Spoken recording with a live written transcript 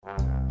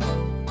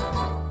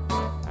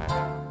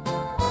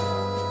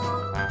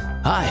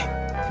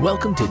Hi,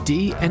 welcome to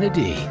D and a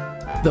D,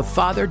 the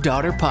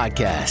father-daughter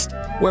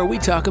podcast, where we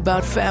talk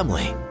about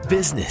family,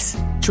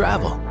 business,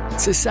 travel,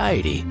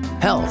 society,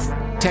 health,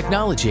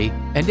 technology,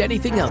 and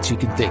anything else you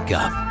can think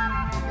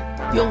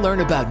of. You'll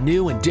learn about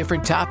new and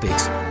different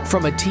topics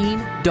from a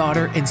teen,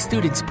 daughter, and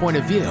student's point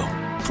of view,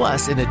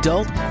 plus an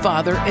adult,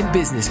 father, and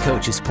business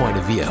coach's point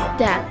of view.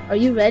 Dad, are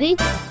you ready?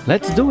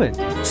 Let's do it.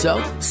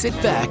 So sit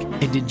back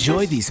and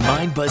enjoy these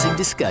mind-buzzing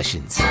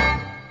discussions.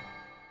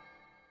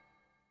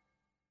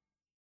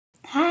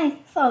 Hi,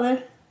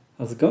 Father.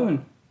 How's it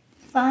going?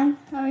 Fine.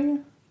 How are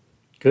you?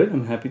 Good.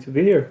 I'm happy to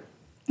be here.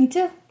 Me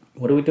too.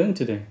 What are we doing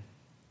today?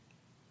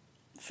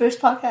 First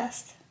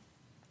podcast.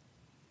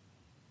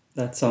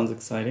 That sounds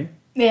exciting.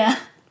 Yeah.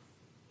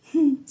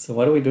 So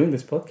what are we doing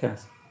this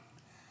podcast?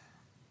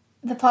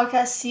 The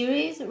podcast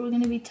series, we're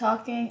going to be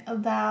talking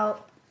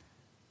about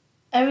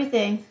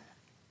everything.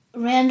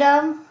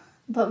 Random,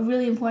 but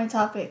really important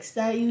topics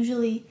that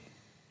usually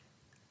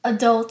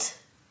adult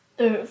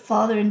or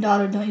father and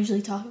daughter don't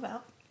usually talk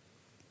about.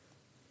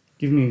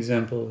 Give me an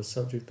example of a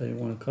subject that you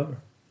want to cover.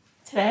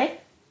 Today?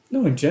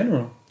 No, in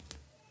general.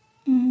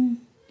 I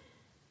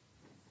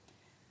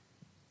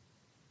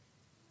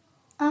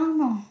don't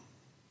know.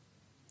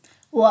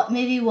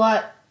 Maybe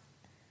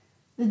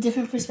the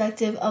different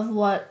perspective of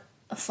what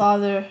a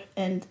father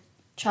and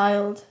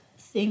child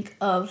think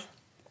of,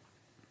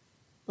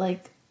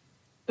 like,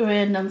 a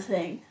random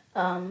thing,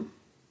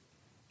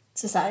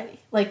 society.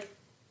 Like,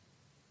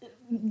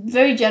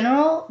 very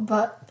general,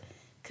 but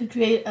could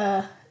create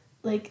a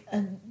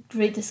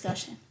great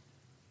discussion.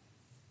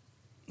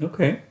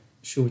 Okay.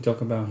 Should we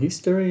talk about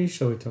history?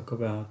 Should we talk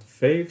about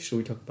faith? Should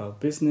we talk about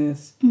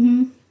business?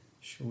 Mm-hmm.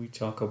 Should we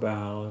talk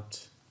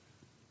about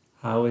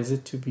how is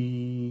it to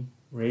be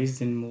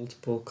raised in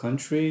multiple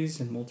countries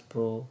and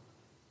multiple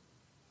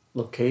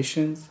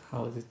locations?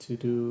 How is it to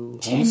do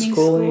Changing homeschooling?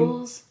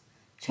 schools,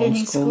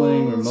 changing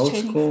schools, remote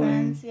changing schooling?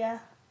 friends, yeah.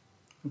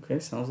 Okay,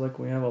 sounds like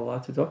we have a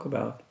lot to talk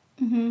about.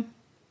 Mm-hmm.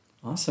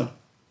 Awesome.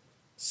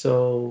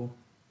 So,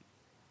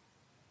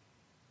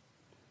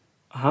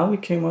 how we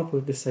came up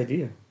with this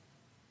idea?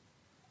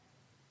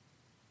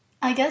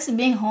 I guess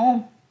being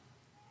home,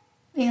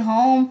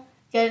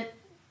 get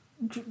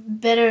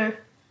better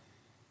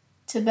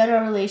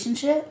our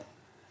relationship,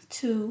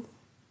 to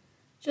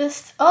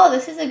just,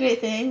 this is a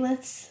great thing,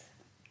 let's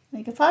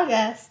make a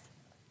podcast,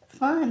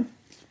 fun,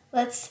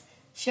 let's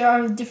share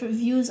our different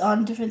views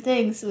on different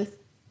things with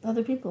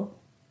other people.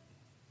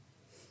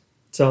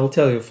 So I'll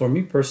tell you, for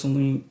me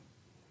personally,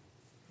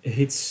 it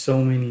hits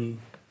so many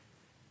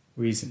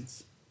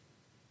reasons.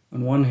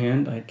 On one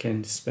hand, I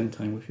can spend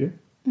time with you.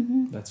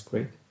 Mm-hmm. That's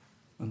great.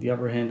 On the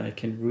other hand, I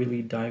can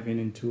really dive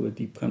into a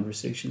deep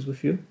conversations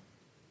with you.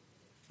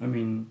 I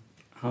mean,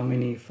 how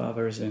many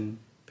fathers and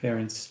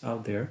parents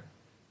out there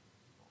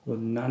will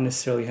not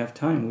necessarily have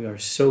time? We are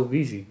so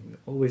busy. We're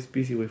always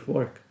busy with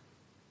work.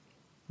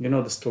 You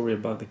know the story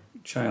about the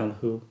child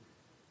who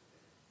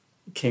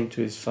came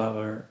to his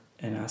father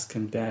and asked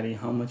him, "Daddy,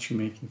 how much you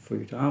making for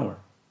your hour?"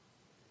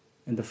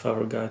 And the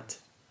father got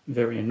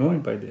very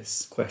annoyed by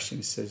this question.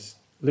 He says,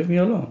 "Leave me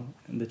alone."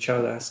 And the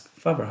child asked,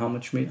 "Father, how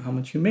much you making? How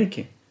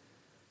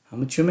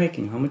much you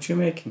making? How much you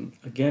making?"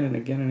 Again and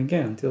again and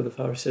again, until the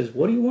father says,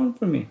 "What do you want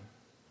from me?"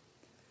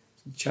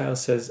 The child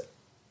says,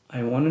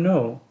 "I want to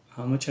know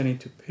how much I need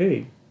to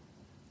pay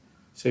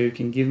so you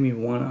can give me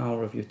 1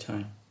 hour of your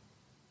time."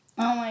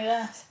 Oh my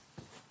gosh.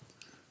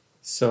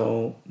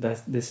 So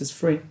this is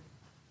free.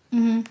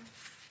 Mm-hmm.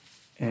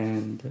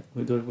 And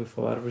we do it with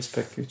a lot of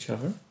respect for each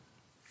other.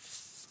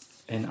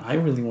 And I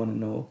really want to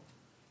know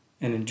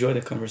and enjoy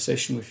the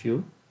conversation with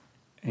you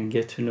and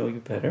get to know you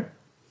better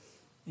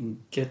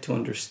and get to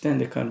understand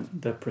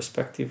the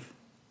perspective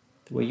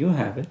the way you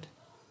have it.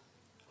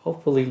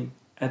 Hopefully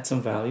add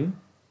some value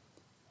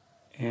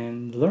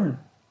and learn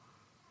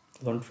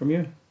from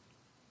you.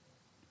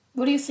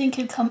 What do you think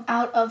can come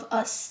out of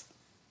us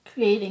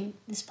creating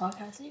this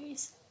podcast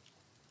series?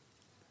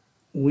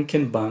 We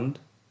can bond.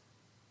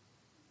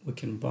 We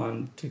can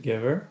bond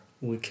together.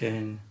 We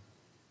can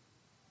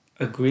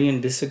agree and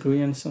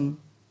disagree on some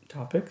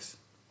topics.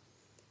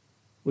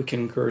 We can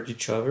encourage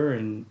each other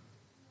and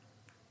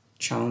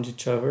challenge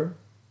each other,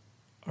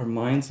 our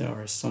minds and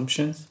our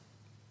assumptions.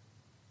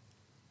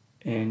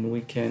 And we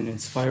can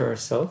inspire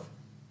ourselves.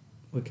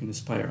 We can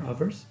inspire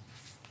others.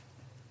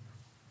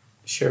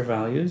 Share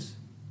values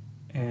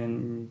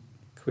and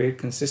create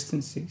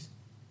consistencies.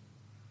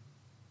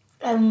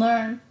 And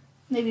learn.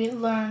 Maybe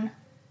learn.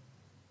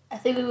 I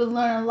think we would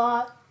learn a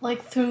lot,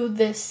 like, through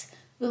this.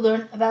 We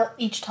learn about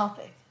each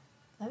topic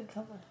that we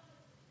covered.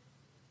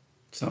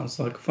 Sounds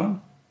like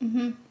fun.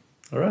 Mm-hmm.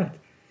 All right.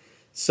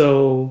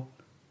 So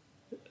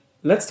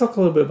let's talk a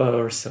little bit about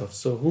ourselves.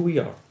 So who we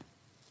are.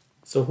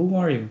 So who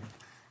are you?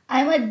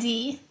 I'm a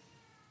D.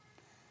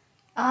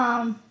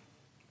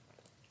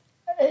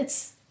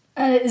 It's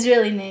an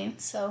Israeli name,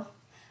 so.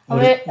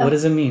 What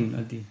does it mean,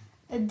 a D?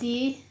 A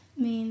D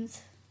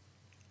means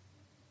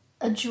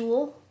a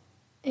jewel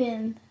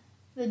in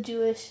the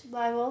Jewish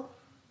Bible.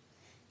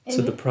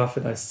 So the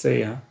prophet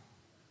Isaiah,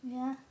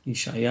 Yeah.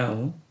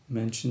 Yeshayahu,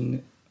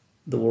 mention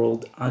the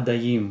word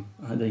adayim.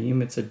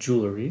 Adayim, it's a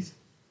jewelries,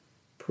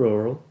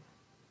 plural.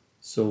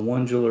 So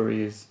one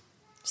jewelry is...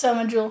 So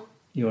I'm a jewel.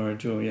 You are a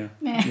jewel, yeah.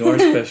 Yeah. You are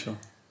special.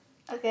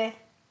 Okay.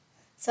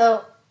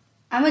 So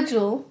I'm a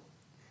jewel,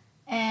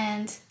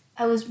 and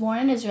I was born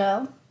in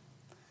Israel.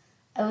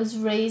 I was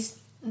raised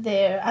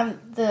there. I'm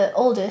the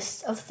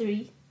oldest of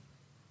 3.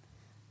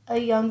 A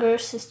younger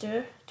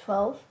sister,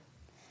 12.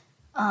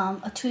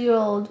 A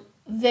 2-year-old,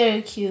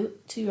 very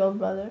cute 2-year-old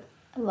brother.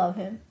 I love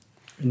him.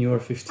 And you are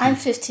 15. I'm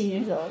 15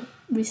 years old,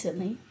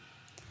 recently.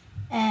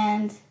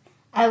 And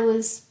I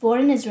was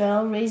born in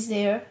Israel, raised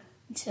there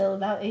until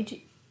about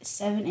age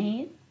 7,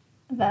 8,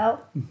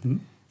 about. Mm-hmm.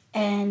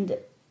 And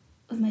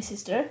with my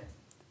sister.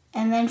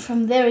 And then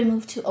from there we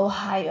moved to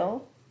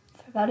Ohio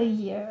for about a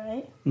year,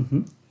 right?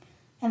 Mm-hmm.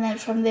 And then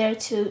from there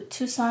to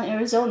Tucson,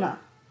 Arizona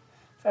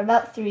for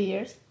about 3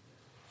 years.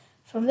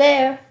 From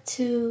there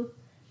to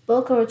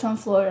Boca Raton,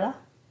 Florida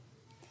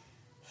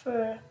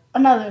for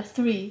another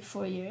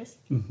 3-4 years.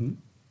 Mm-hmm.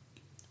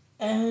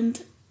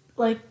 And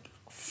like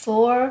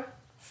 4-5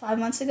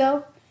 months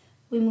ago,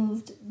 we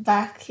moved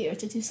back here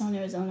to Tucson,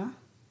 Arizona.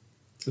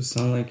 So it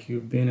sounds like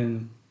you've been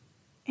in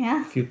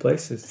Yeah. a few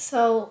places.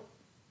 So,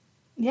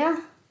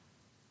 yeah.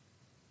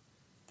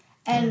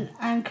 And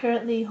I'm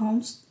currently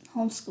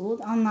homeschooled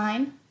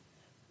online,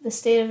 the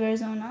state of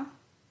Arizona.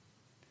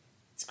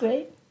 It's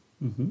great.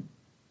 Mm-hmm.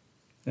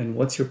 And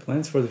what's your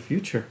plans for the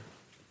future?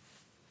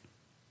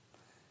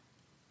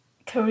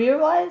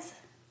 Career-wise,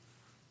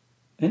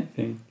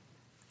 Anything.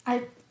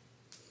 I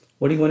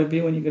What do you want to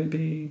be when you're going to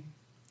be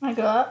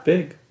grow up.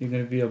 big? You're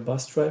going to be a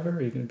bus driver?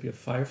 Or you're going to be a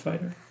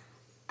firefighter?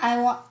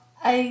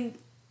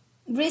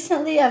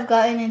 Recently I've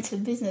gotten into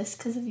business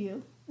because of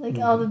you, like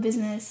all the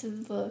business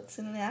and books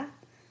and that.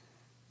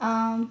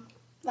 I'm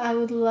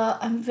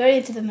very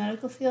into the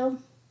medical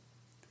field.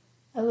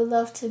 I would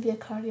love to be a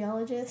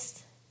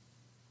cardiologist.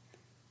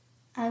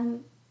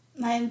 I'm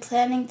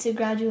planning to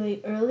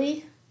graduate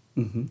early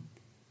Mm-hmm.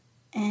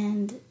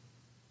 and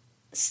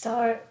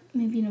start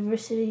maybe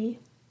university,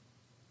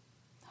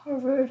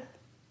 Harvard.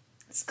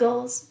 It's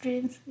goals,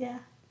 dreams, yeah.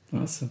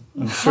 Awesome.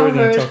 I'm sure we're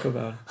going to talk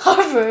about it.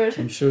 Harvard.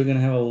 I'm sure we're going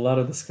to have a lot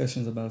of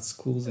discussions about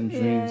schools and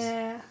dreams.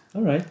 Yeah.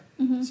 All right.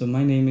 Mm-hmm. So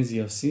my name is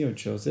Yossi, or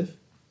Joseph.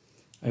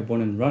 I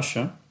born in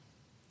Russia.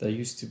 That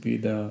used to be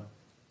the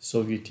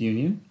Soviet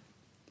Union,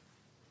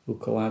 who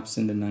collapsed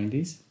in the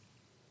 90s.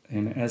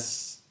 And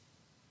as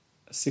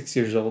 6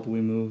 years old, we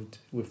moved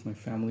with my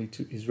family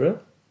to Israel,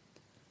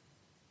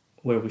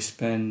 where we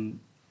spent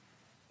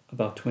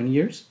about 20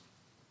 years.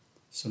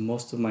 So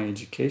most of my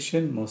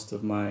education, most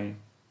of my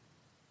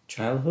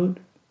childhood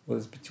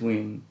was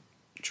between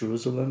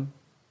Jerusalem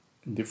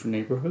and different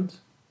neighborhoods.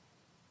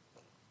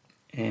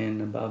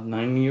 And about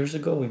 9 years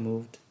ago, we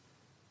moved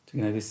to the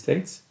United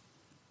States.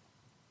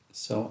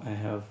 So I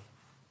have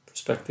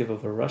perspective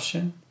of a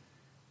Russian,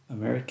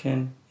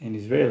 American, and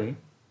Israeli.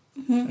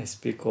 Mm-hmm. I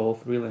speak all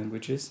 3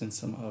 languages and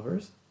some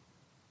others.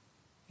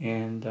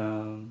 And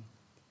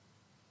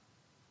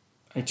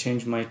I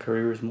changed my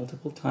careers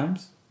multiple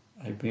times.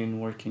 I've been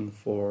working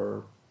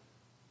for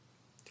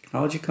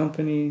technology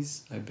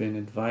companies. I've been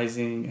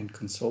advising and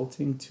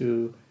consulting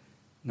to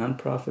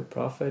nonprofit,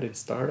 profit, and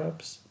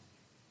startups.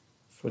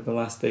 For the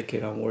last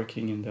decade, I'm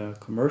working in the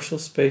commercial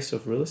space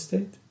of real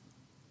estate.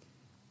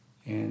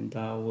 And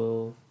I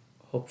will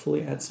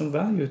hopefully add some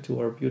value to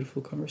our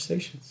beautiful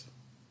conversations.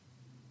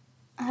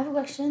 I have a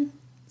question.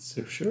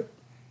 So sure.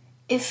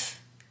 If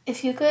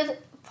you could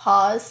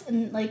pause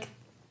and like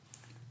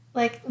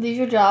leave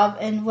your job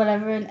and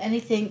whatever and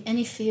anything,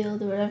 any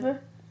field or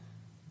whatever,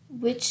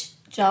 which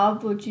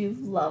job would you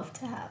love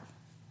to have?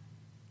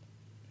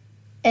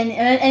 And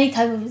any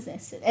type of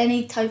business,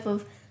 any type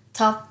of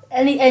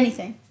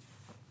anything.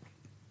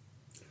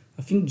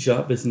 I think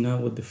job is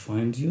not what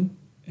defines you,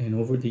 and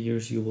over the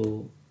years you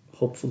will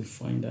hopefully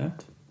find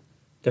that.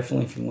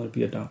 Definitely if you want to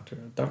be a doctor.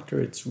 A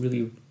doctor, it's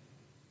really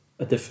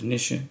a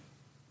definition.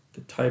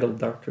 The title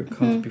doctor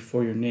comes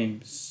before your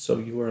name, so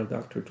you are a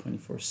doctor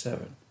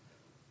 24/7.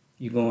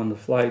 You go on the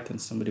flight and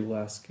somebody will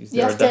ask, is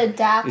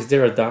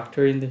there a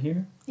doctor in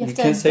here? You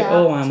can't say,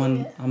 oh,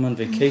 I'm on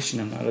vacation,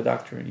 I'm not a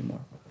doctor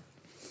anymore.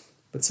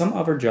 But some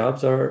other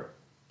jobs are,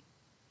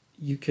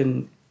 you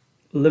can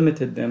limit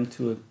them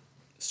to a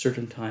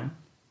certain time.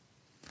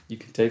 You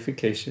can take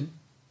vacation.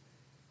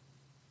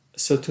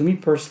 So to me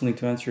personally,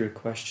 to answer your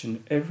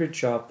question, every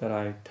job that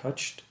I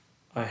touched,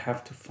 I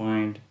have to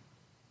find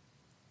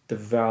the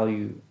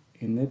value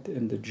in it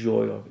and the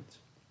joy of it.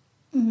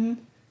 Mm-hmm.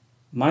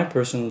 My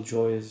personal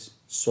joy is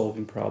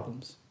solving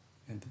problems.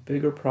 And the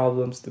bigger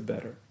problems, the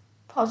better.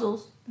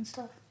 Puzzles and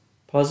stuff.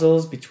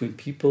 Puzzles between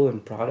people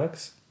and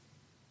products.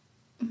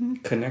 Mm-hmm.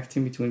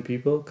 Connecting between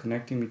people,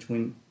 connecting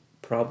between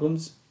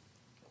problems.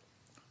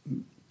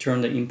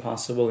 Turn the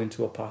impossible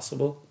into a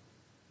possible.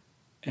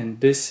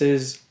 And this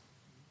is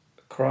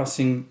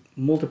crossing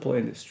multiple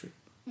industries.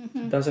 Mm-hmm.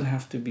 It doesn't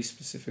have to be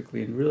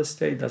specifically in real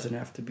estate. It doesn't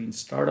have to be in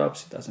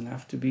startups. It doesn't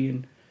have to be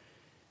in...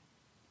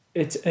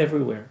 It's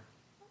everywhere.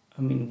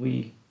 I mean,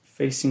 we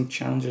facing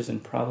challenges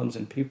and problems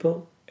and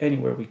people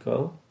anywhere we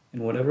go.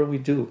 And whatever we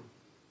do,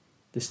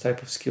 this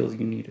type of skills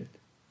you need it.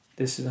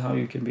 This is how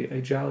you can be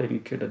agile and you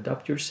can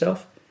adapt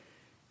yourself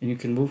and you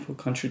can move from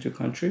country to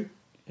country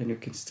and you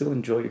can still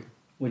enjoy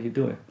what you're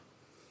doing.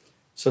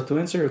 So to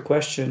answer your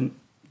question,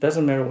 it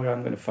doesn't matter where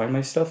I'm going to find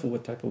myself and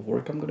what type of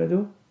work I'm going to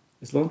do.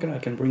 As long as I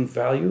can bring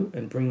value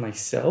and bring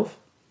myself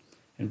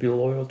and be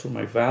loyal to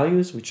my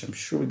values, which I'm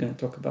sure we're going to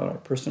talk about, our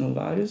personal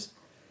values,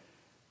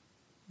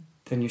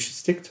 then you should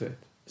stick to it.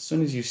 As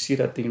soon as you see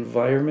that the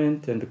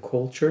environment and the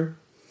culture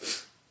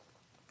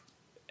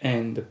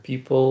and the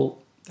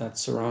people that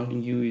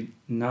surrounding you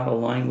not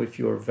align with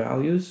your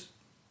values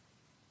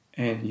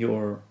and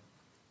your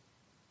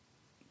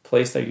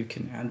place that you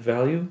can add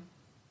value,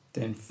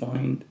 then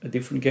find a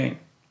different game.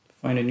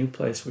 Find a new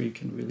place where you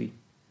can really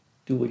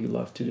do what you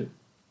love to do.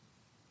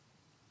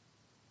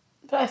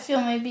 But I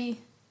feel maybe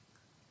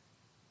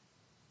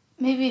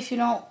if you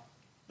don't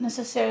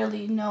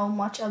necessarily know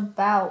much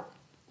about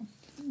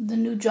the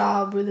new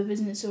job or the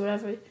business or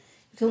whatever, you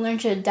can learn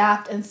to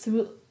adapt, and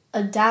through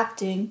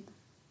adapting,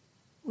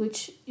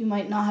 which you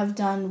might not have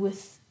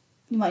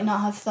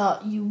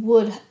thought you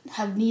would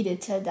have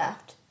needed to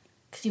adapt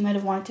because you might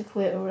have wanted to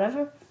quit or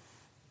whatever,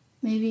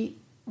 maybe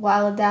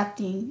while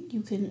adapting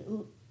you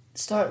can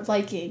start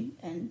liking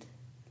and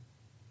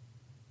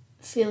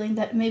feeling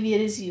that maybe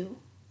it is you,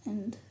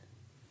 and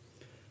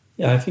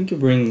I think you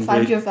bring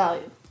find your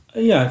value.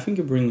 I think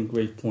you bring a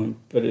great point,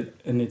 but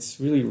it's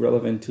really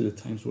relevant to the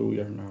times where we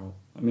are now.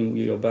 I mean,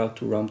 we're about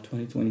to round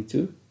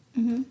 2022,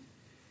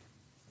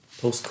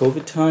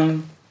 post-COVID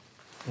time,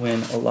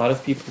 when a lot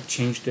of people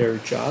change their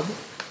job.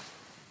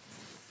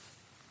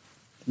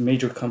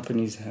 Major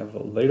companies have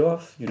a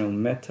layoff,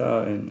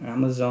 Meta and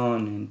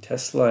Amazon and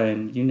Tesla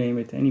and you name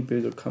it, any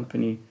bigger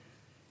company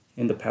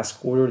in the past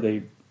quarter,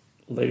 they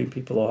letting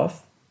people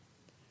off.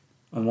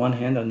 On one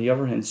hand, on the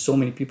other hand, so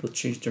many people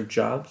changed their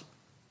jobs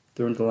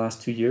during the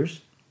last 2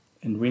 years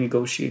and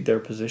renegotiate their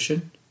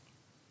position.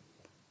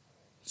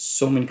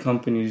 So many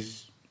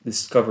companies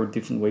discover a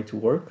different way to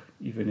work,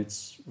 even if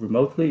it's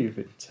remotely, if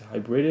it's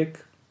hybridic.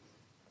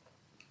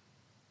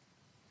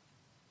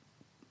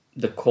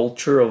 The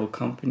culture of a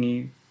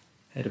company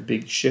had a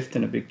big shift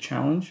and a big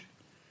challenge.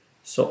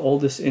 So all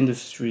this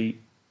industry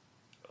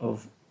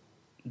of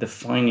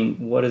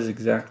defining what is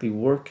exactly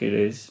work it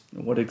is,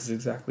 what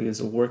exactly does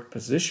a work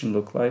position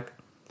look like,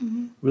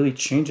 really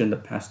changed in the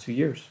past 2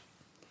 years.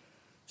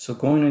 So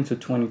going into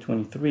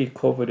 2023,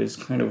 COVID is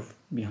kind of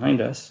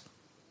behind us.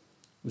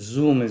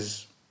 Zoom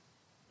is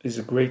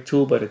a great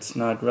tool, but it's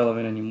not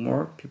relevant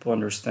anymore. People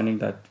understanding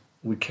that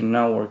we can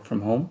now work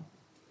from home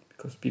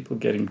because people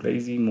getting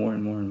lazy more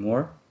and more and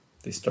more.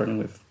 They starting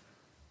with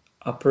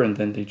upper and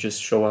then they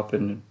just show up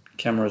and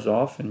cameras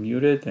off and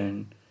muted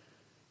and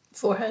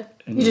forehead.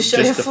 And you just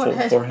show your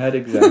forehead. Forehead,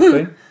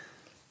 exactly.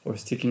 Or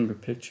sticking your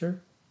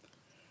picture.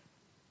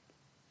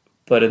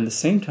 But at the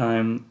same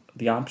time,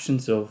 the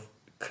options of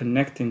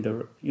connecting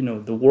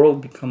the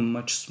world become a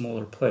much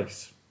smaller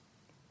place.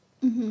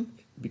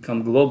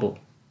 Become global.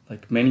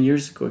 Like many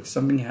years ago, if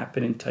something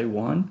happened in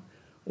Taiwan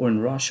or in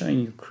Russia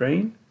and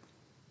Ukraine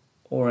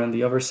or on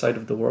the other side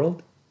of the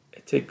world,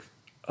 it takes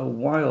a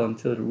while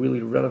until it's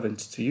really relevant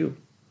to you.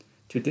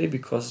 Today,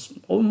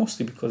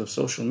 mostly because of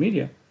social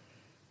media,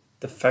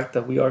 the fact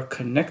that we are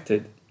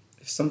connected,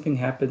 if something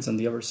happens on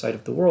the other side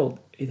of the world,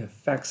 it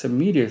affects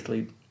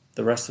immediately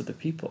the rest of the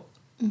people.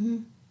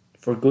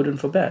 For good and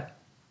for bad.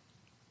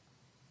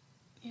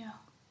 Yeah.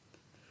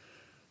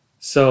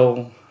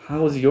 So,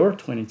 how was your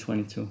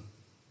 2022?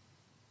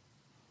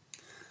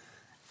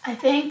 I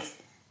think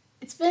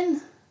it's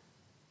been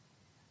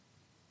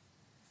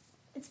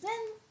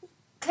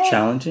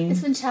challenging.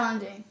 It's been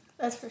challenging,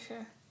 that's for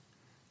sure.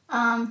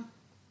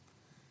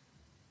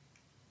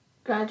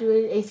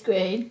 Graduated 8th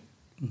grade.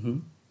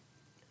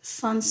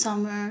 Fun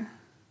summer.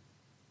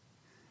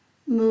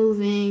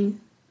 Moving.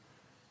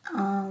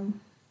 I'm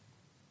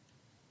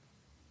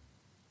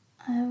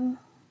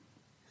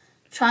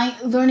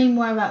learning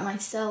more about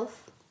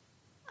myself.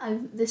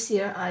 This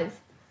year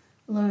I've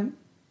learned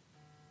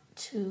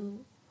to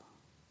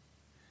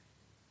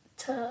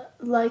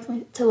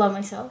love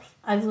myself.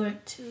 I've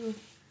learned to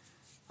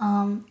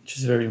which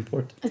is very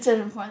important. It's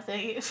an important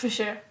thing for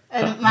sure.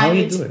 And how do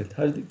you do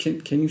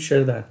it? Can you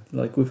share that,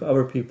 like with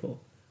other people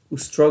who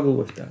struggle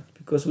with that?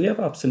 Because we have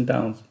ups and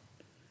downs.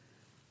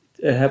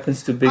 It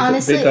happens to big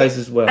guys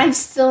as well. I'm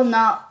still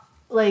not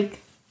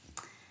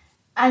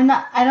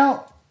I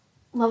don't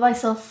love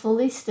myself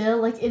fully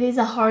still. Like, it is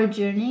a hard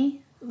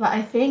journey, but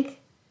I think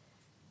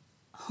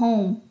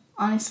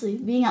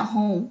being at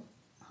home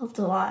helped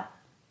a lot.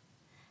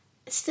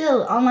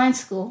 Still, online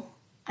school.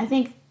 I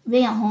think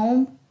being at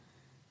home,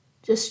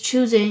 just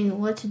choosing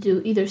what to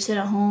do, either sit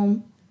at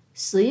home,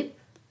 sleep,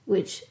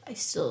 which I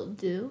still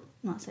do,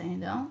 I'm not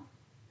saying I don't.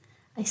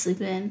 I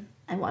sleep in,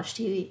 I watch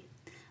TV.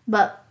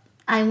 But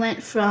I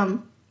went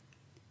from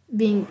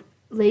being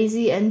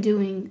lazy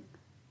and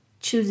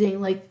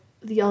choosing like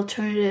the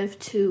alternative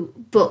to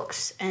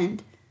books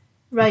and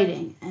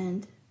writing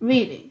and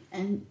reading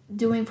and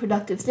doing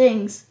productive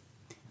things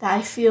that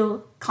I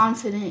feel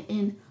confident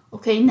in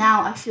okay,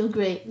 now I feel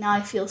great. Now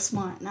I feel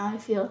smart. Now I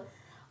feel,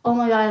 oh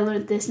my God, I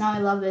learned this. Now I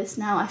love this.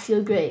 Now I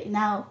feel great.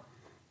 Now,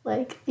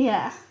 like,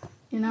 yeah,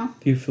 you know?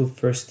 Do you feel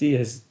thirsty?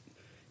 As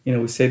you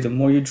know, we say the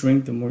more you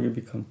drink, the more you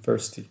become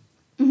thirsty.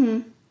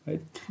 Mm-hmm.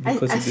 Right?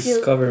 Because I you feel-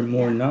 discover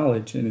more yeah.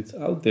 knowledge and it's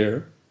out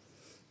there.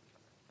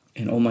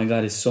 And oh my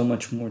God, there's so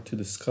much more to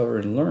discover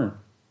and learn.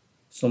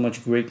 So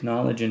much great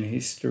knowledge and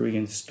history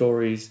and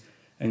stories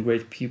and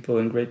great people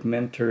and great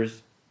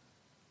mentors.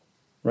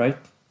 Right?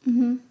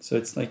 Mm-hmm. So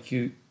it's like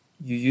you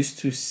used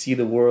to see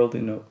the world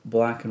in a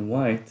black and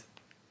white,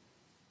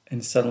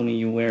 and suddenly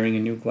you're wearing a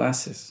new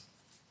glasses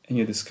and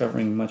you're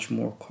discovering much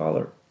more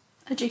color.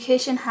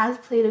 Education has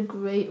played a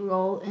great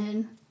role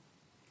in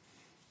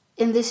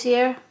this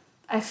year.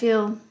 I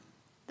feel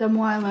the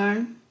more I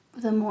learn,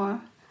 the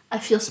more I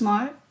feel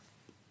smart.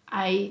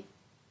 I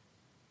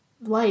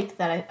like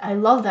that. I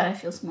love that I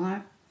feel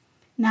smart.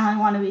 Now I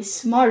want to be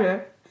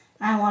smarter.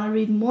 I want to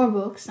read more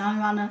books. Now I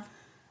want to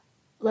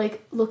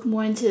like look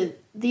more into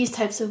these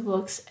types of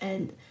books,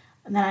 and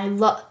then I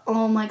love.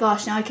 Oh my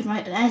gosh! Now I can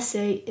write an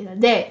essay in a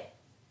day.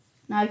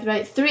 Now I can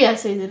write 3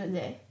 essays in a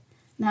day.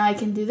 Now I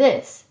can do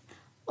this.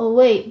 Oh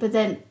wait, but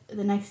then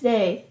the next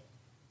day,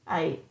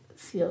 I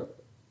feel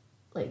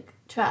like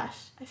trash.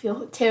 I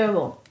feel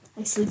terrible.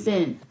 I sleep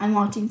in. I'm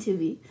watching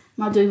TV.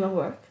 I'm not doing my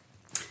work.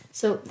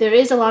 So there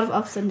is a lot of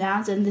ups and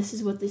downs, and this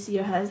is what this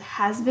year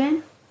has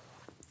been,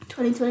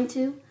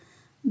 2022.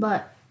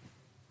 But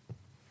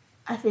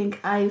I think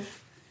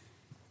I've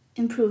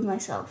improved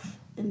myself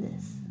in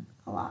this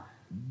a lot.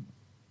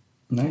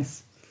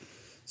 Nice.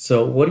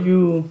 So what's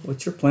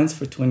your plans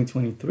for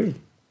 2023?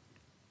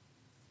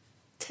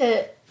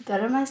 To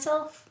better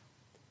myself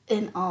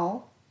in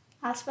all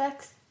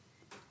aspects.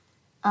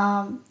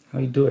 How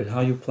you do it?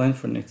 How you plan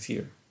for next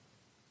year?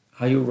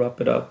 How you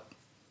wrap it up?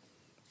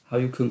 How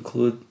you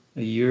conclude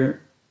a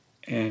year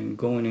and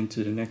going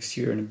into the next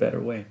year in a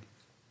better way?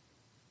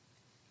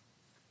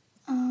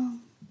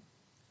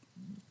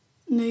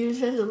 New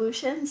Year's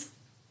resolutions.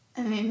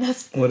 I mean,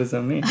 that's, What does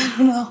that mean? I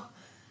don't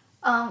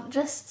know.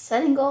 Just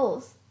setting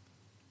goals.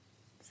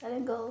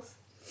 Setting goals.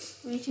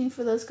 Reaching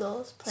for those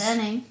goals.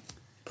 Planning.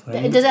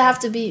 It doesn't have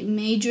to be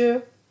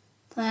major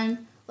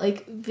plan,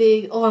 like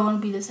big, oh, I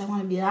want to be this, I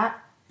want to be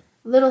that.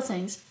 Little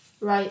things,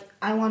 right?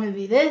 I want to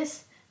be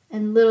this,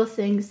 and little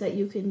things that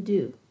you can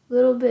do.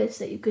 Little bits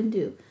that you can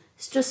do.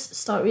 It's just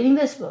start reading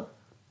this book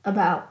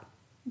about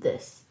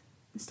this.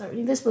 And start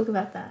reading this book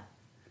about that.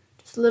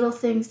 Just little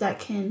things that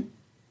can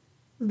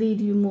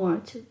lead you more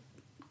to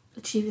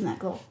achieving that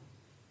goal.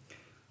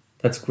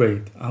 That's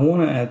great. I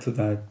want to add to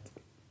that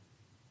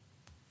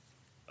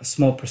a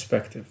small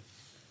perspective.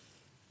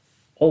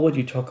 All what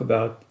you talk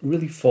about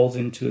really falls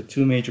into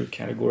 2 major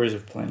categories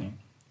of planning.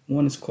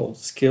 One is called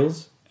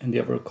skills and the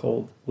other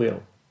called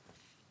will.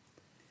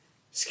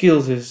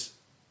 Skills is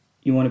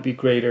you want to be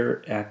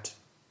greater at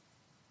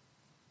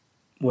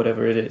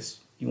whatever it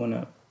is. You want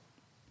to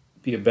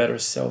be a better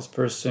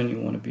salesperson. You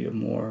want to be a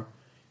more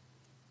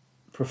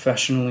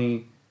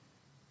professionally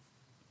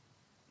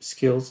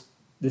skills.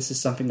 This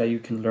is something that you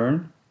can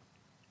learn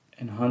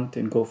and hunt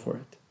and go for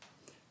it.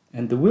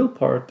 And the will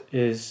part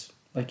is,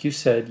 like you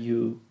said,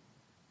 you're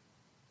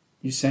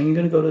saying you're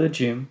going to go to the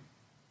gym,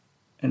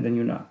 and then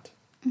you're not.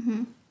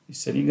 Mm-hmm. You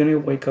said you're going to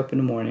wake up in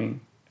the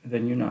morning, and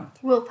then you're not.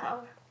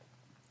 Willpower.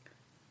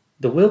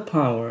 The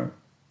willpower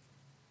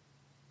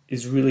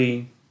is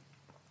really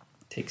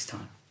takes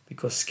time,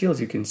 because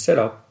skills you can set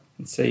up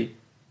and say,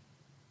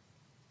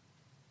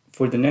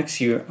 for the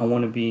next year, I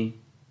want to be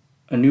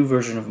a new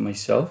version of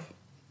myself.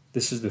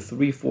 This is the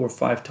 3, 4,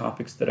 5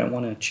 topics that I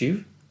want to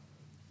achieve.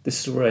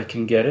 This is where I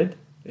can get it,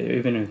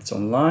 even if it's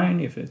online,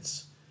 if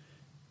it's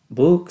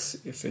books,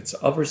 if it's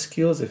other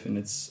skills, if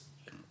it's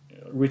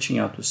reaching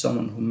out to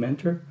someone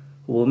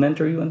who will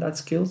mentor you in that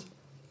skills.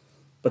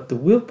 But the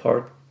will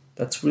part,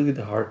 that's really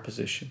the hard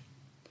position.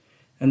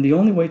 And the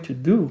only way to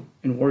do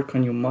and work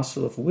on your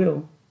muscle of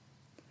will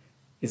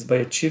is by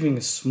achieving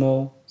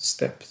small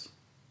steps.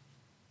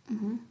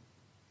 Mm-hmm.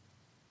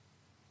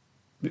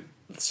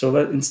 So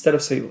that instead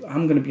of saying,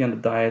 I'm going to be on the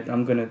diet,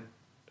 I'm going to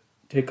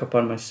take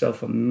upon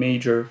myself a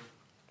major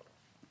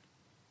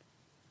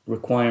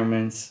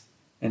requirements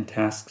and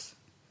tasks,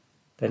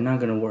 they're not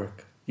going to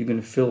work. You're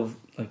going to feel,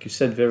 like you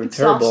said, very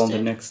terrible on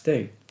the next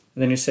day.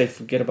 And then you say,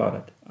 forget about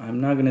it.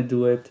 I'm not going to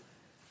do it.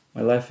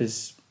 My life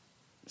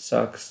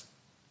sucks.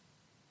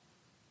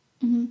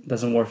 Mm-hmm.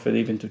 Doesn't worth it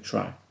even to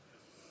try.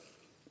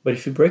 But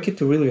if you break it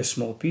to really a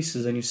small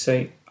pieces and you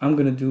say, I'm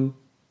going to do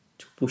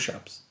 2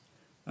 push-ups.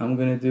 I'm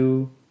going to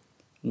do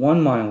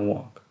 1 mile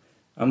walk.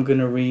 I'm going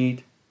to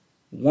read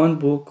 1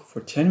 book for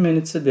 10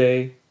 minutes a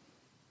day.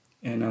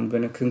 And I'm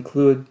going to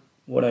conclude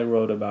what I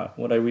read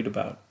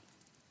about.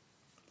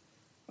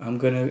 I'm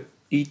going to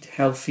eat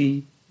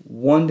healthy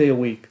 1 day a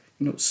week.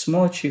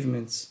 Small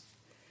achievements.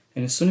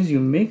 And as soon as you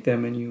make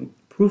them and you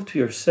prove to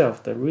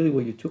yourself that really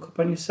what you took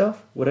upon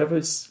yourself, whatever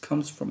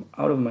comes from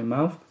out of my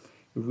mouth,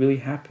 it really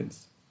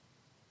happens.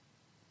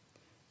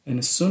 And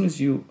as soon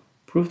as you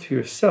prove to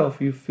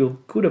yourself, you feel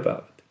good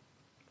about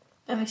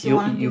it. That makes you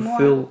want to do more. You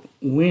feel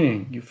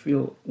winning. You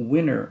feel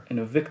winner in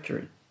a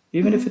victory.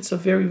 Even if it's a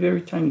very,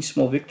 very tiny,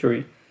 small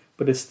victory,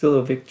 but it's still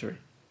a victory.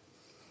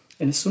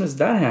 And as soon as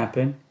that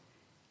happens,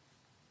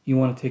 you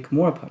want to take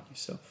more upon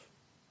yourself.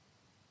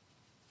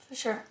 For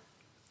sure.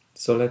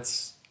 So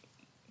let's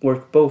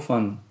work both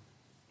on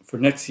for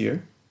next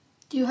year.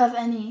 Do you have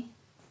any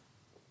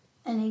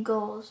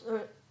goals,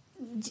 or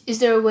is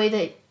there a way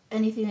that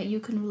anything that you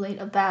can relate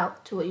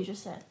about to what you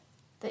just said,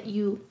 that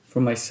you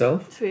For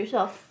myself? For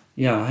yourself.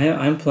 Yeah,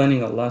 I'm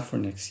planning a lot for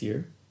next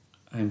year.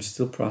 I'm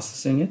still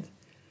processing it.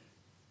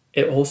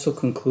 It also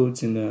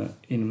concludes in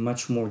a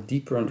much more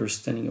deeper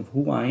understanding of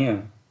who I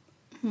am,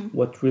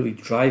 what really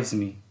drives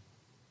me.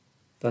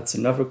 That's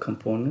another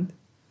component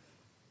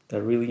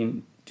that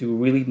really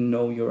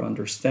know your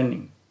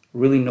understanding,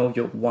 really know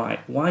your why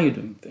you're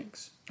doing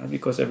things. Not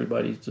because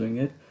everybody's doing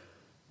it,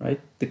 right?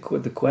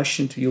 The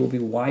question to you will be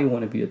why you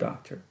want to be a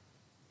doctor,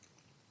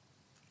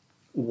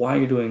 why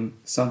you're doing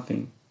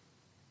something,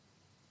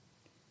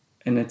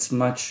 and it's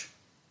much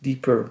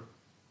deeper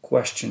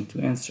question to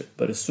answer.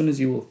 But as soon as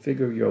you will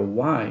figure your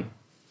why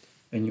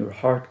and your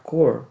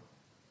hardcore,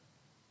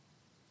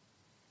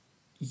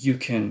 you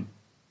can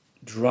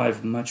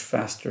drive much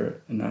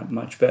faster and not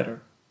much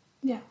better.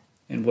 Yeah.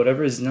 And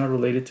whatever is not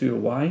related to your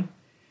why,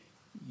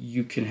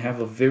 you can have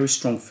a very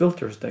strong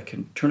filters that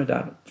can turn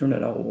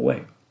it all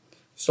away.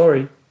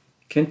 Sorry,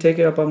 can't take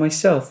it up on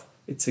myself.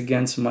 It's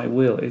against my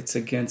will. It's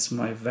against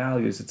my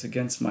values. It's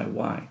against my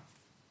why.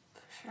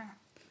 For sure.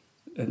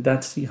 And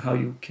that's how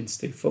you can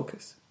stay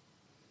focused.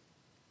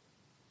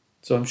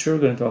 So I'm sure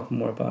we're going to talk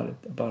more about it,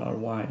 about our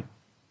why,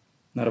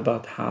 not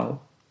about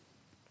how,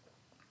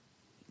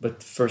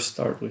 but first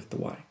start with the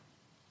why.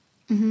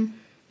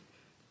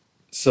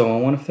 So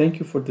I want to thank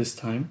you for this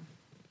time.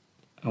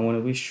 I want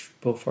to wish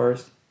both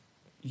ours,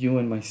 you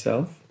and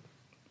myself,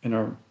 and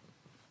our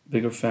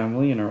bigger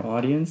family and our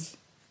audience,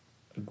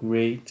 a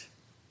great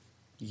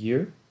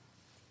year,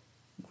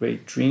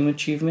 great dream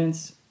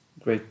achievements,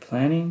 great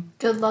planning.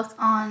 Good luck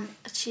on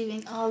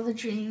achieving all the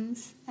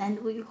dreams,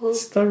 and we hope...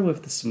 Start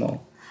with the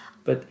small.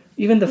 But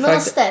even the little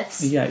fact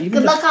steps.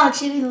 Good luck on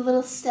achieving the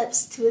little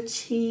steps to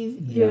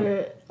achieve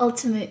your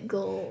ultimate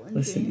goal. And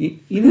listen,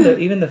 dream.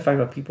 even the fact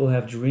that people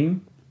have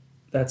dream,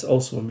 that's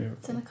also a miracle.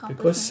 It's an accomplishment.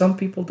 Because some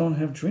people don't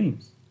have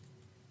dreams.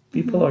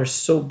 People are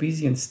so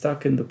busy and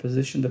stuck in the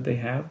position that they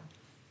have.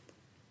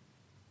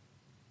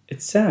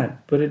 It's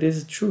sad, but it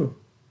is true.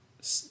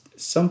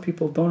 Some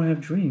people don't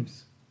have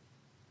dreams.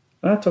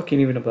 I'm not talking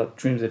even about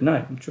dreams at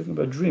night. I'm talking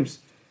about dreams.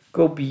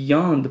 Go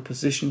beyond the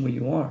position where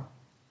you are.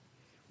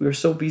 We are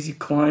so busy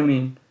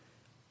climbing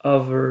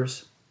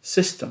others'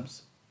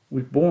 systems.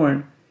 We're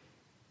born,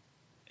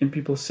 and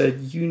people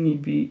said you need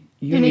to be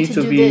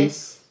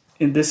this.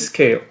 in this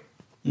scale.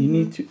 You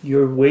need to.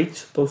 Your weight's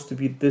supposed to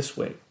be this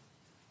way.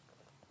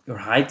 Your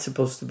height's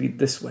supposed to be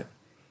this way.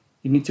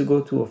 You need to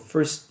go to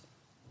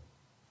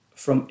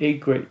from 8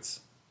 grades.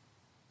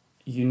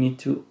 You need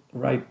to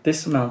write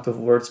this amount of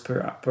words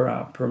per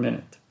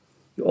minute.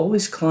 You're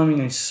always climbing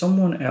on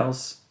someone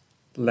else's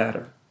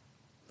ladder.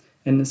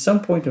 And at some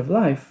point of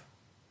life,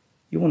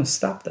 you want to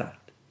stop that.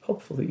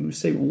 Hopefully, you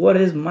say, what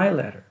is my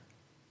ladder?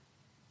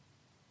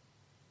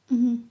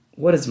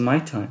 What is my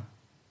time?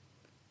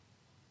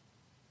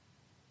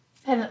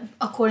 And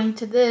according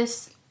to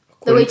this,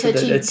 the way to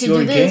do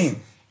this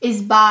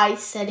is by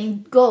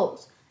setting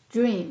goals,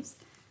 dreams,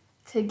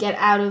 to get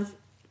out of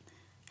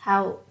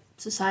how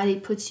society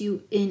puts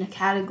you in a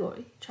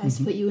category, tries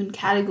to put you in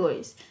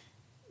categories.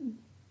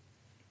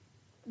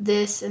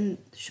 This and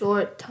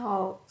short,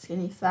 tall,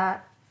 skinny,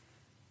 fat,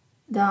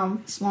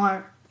 dumb,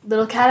 smart,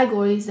 little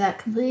categories that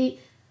completely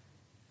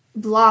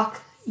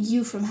block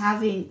you from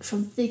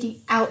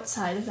thinking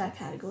outside of that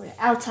category,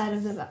 outside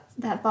of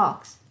that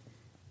box.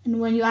 And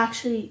when you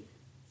actually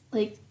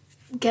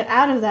get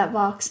out of that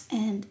box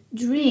and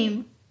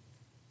dream,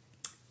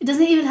 it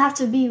doesn't even have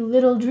to be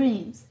little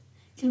dreams.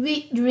 It can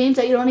be dreams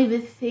that you don't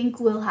even think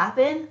will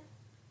happen.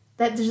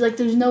 That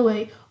there's no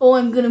way,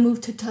 I'm gonna move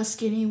to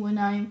Tuscany when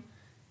I'm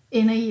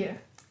in a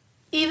year.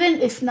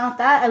 Even if not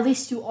that, at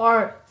least you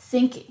are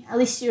thinking. At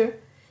least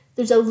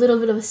there's a little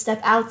bit of a step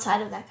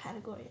outside of that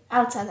category,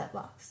 outside that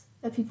box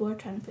that people are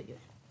trying to put you in.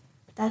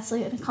 That's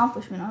an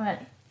accomplishment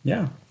already.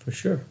 Yeah, for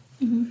sure.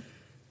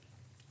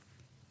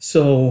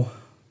 So,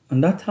 on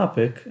that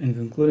topic, and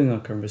concluding our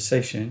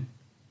conversation,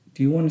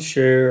 do you want to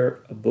share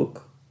a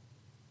book?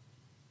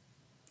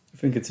 I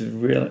think it's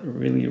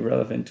really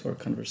relevant to our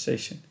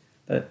conversation.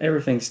 That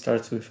everything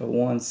starts with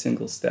one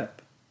single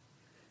step,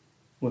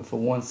 with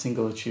one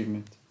single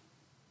achievement.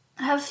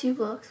 I have a few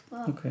books,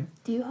 but okay.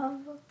 Do you have a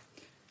book?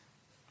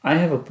 I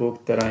have a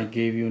book that I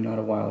gave you not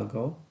a while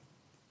ago.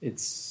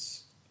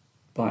 It's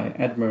by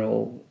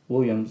Admiral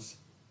Williams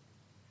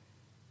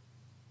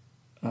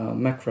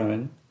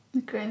McRaven,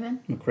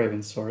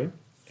 sorry.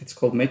 It's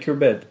called Make Your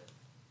Bed.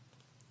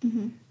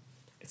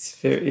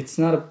 It's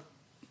not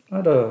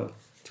a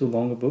too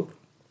long a book,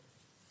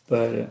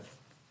 but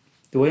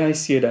the way I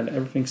see it,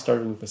 everything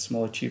started with the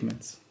small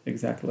achievements,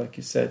 exactly like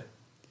you said.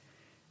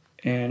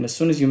 And as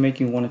soon as you're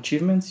making one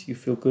achievement, you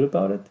feel good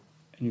about it.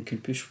 and you can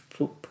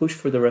push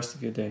for the rest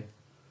of your day.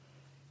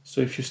 So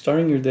if you're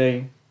starting your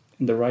day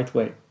in the right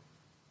way,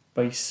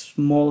 by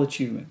small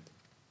achievement,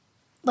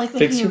 Like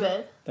making your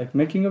bed. Like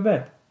making your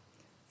bed.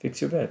 Fix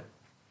your bed.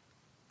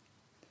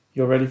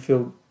 You already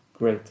feel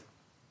great.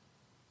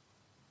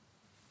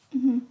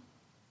 Mm-hmm.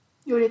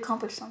 You already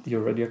accomplished something. You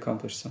already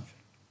accomplished something.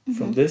 Mm-hmm.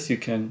 From this, you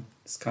can,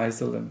 sky's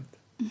the limit.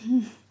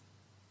 Mm-hmm.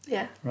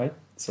 Yeah. Right?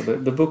 So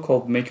the book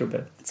called Make Your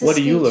Bed. It's a What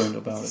do you speech. learn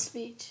about It's a it?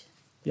 speech.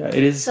 Yeah,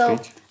 it is So, a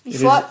speech.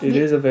 before- It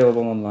is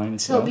available online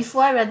as So well.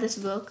 before I read this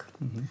book,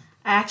 Mhm.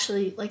 I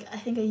actually, like, I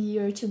think a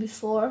year or two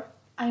before,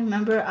 I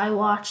remember I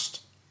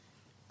watched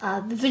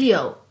the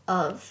video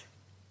of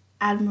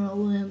Admiral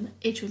William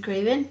H.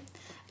 McRaven,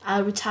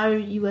 a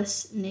retired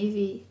U.S.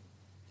 Navy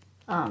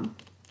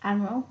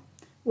admiral,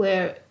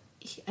 where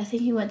I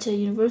think he went to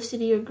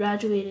university or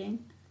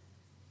graduating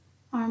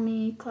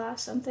Army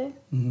class, something.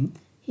 Mm-hmm.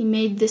 He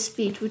made this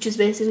speech, which is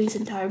basically his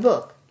entire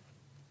book.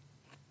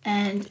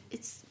 And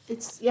it's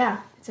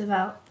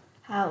about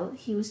how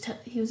he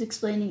was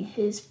explaining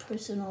his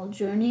personal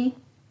journey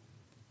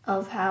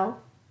of how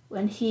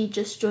when he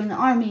just joined the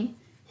army,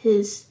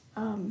 his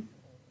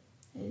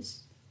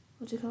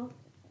what's it called?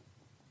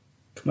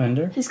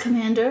 Commander? His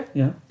commander,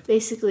 Yeah.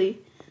 basically,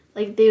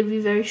 like, they would be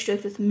very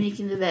strict with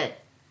making the bed.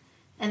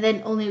 And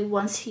then only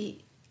once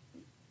he,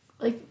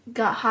 like,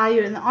 got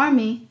higher in the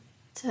army,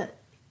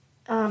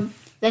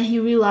 then he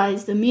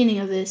realized the meaning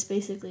of this,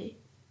 basically,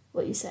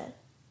 what you said.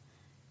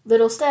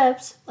 Little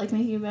steps, like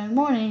making your bed in the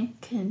morning,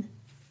 can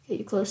get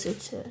you closer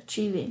to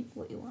achieving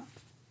what you want.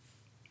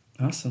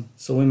 Awesome.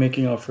 So we're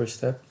making our first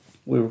step.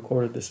 We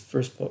recorded this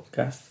first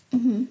podcast.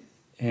 Mm-hmm.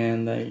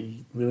 And I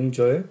really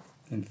enjoy it.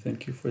 And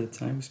thank you for the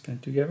time we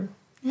spent together.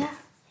 Yeah.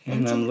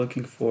 And thank I'm you.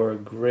 looking for a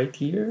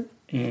great year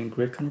and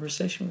great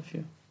conversation with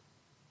you.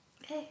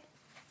 Okay.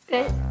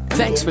 Great.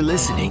 Thanks for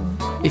listening.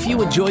 If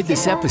you enjoyed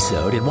this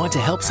episode and want to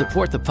help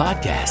support the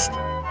podcast,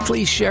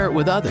 please share it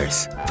with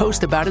others,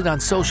 post about it on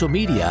social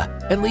media,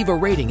 and leave a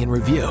rating and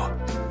review.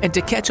 And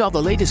to catch all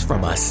the latest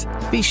from us,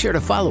 be sure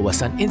to follow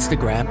us on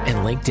Instagram and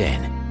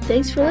LinkedIn.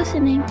 Thanks for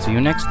listening. See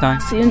you next time.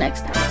 See you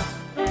next time.